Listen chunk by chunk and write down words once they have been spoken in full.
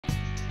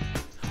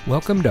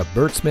Welcome to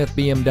Bert Smith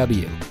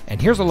BMW,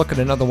 and here's a look at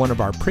another one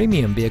of our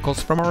premium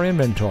vehicles from our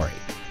inventory,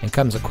 and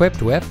comes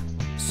equipped with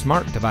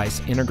smart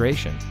device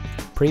integration,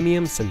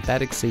 premium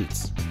synthetic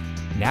seats,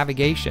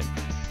 navigation,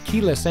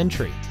 keyless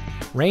entry,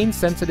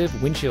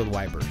 rain-sensitive windshield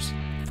wipers,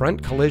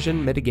 front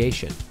collision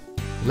mitigation,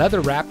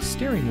 leather-wrapped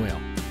steering wheel,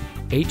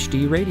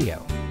 HD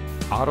radio,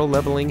 auto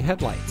leveling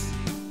headlights,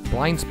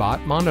 blind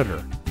spot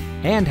monitor,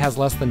 and has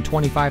less than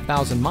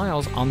 25,000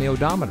 miles on the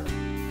odometer.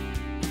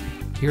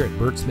 Here at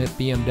Bert Smith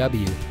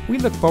BMW, we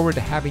look forward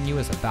to having you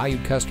as a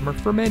valued customer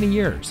for many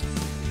years.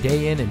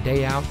 Day in and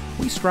day out,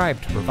 we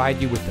strive to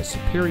provide you with the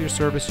superior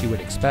service you would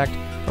expect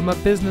from a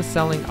business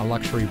selling a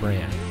luxury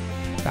brand.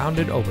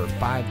 Founded over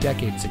 5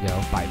 decades ago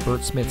by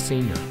Bert Smith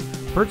Sr.,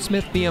 Bert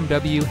Smith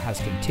BMW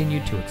has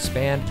continued to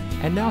expand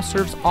and now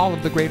serves all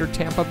of the greater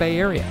Tampa Bay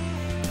area.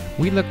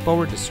 We look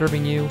forward to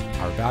serving you,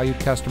 our valued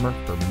customer,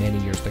 for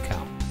many years to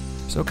come.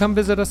 So come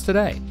visit us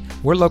today.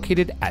 We're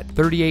located at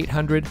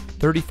 3800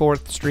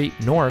 34th Street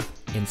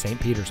North in St.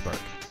 Petersburg.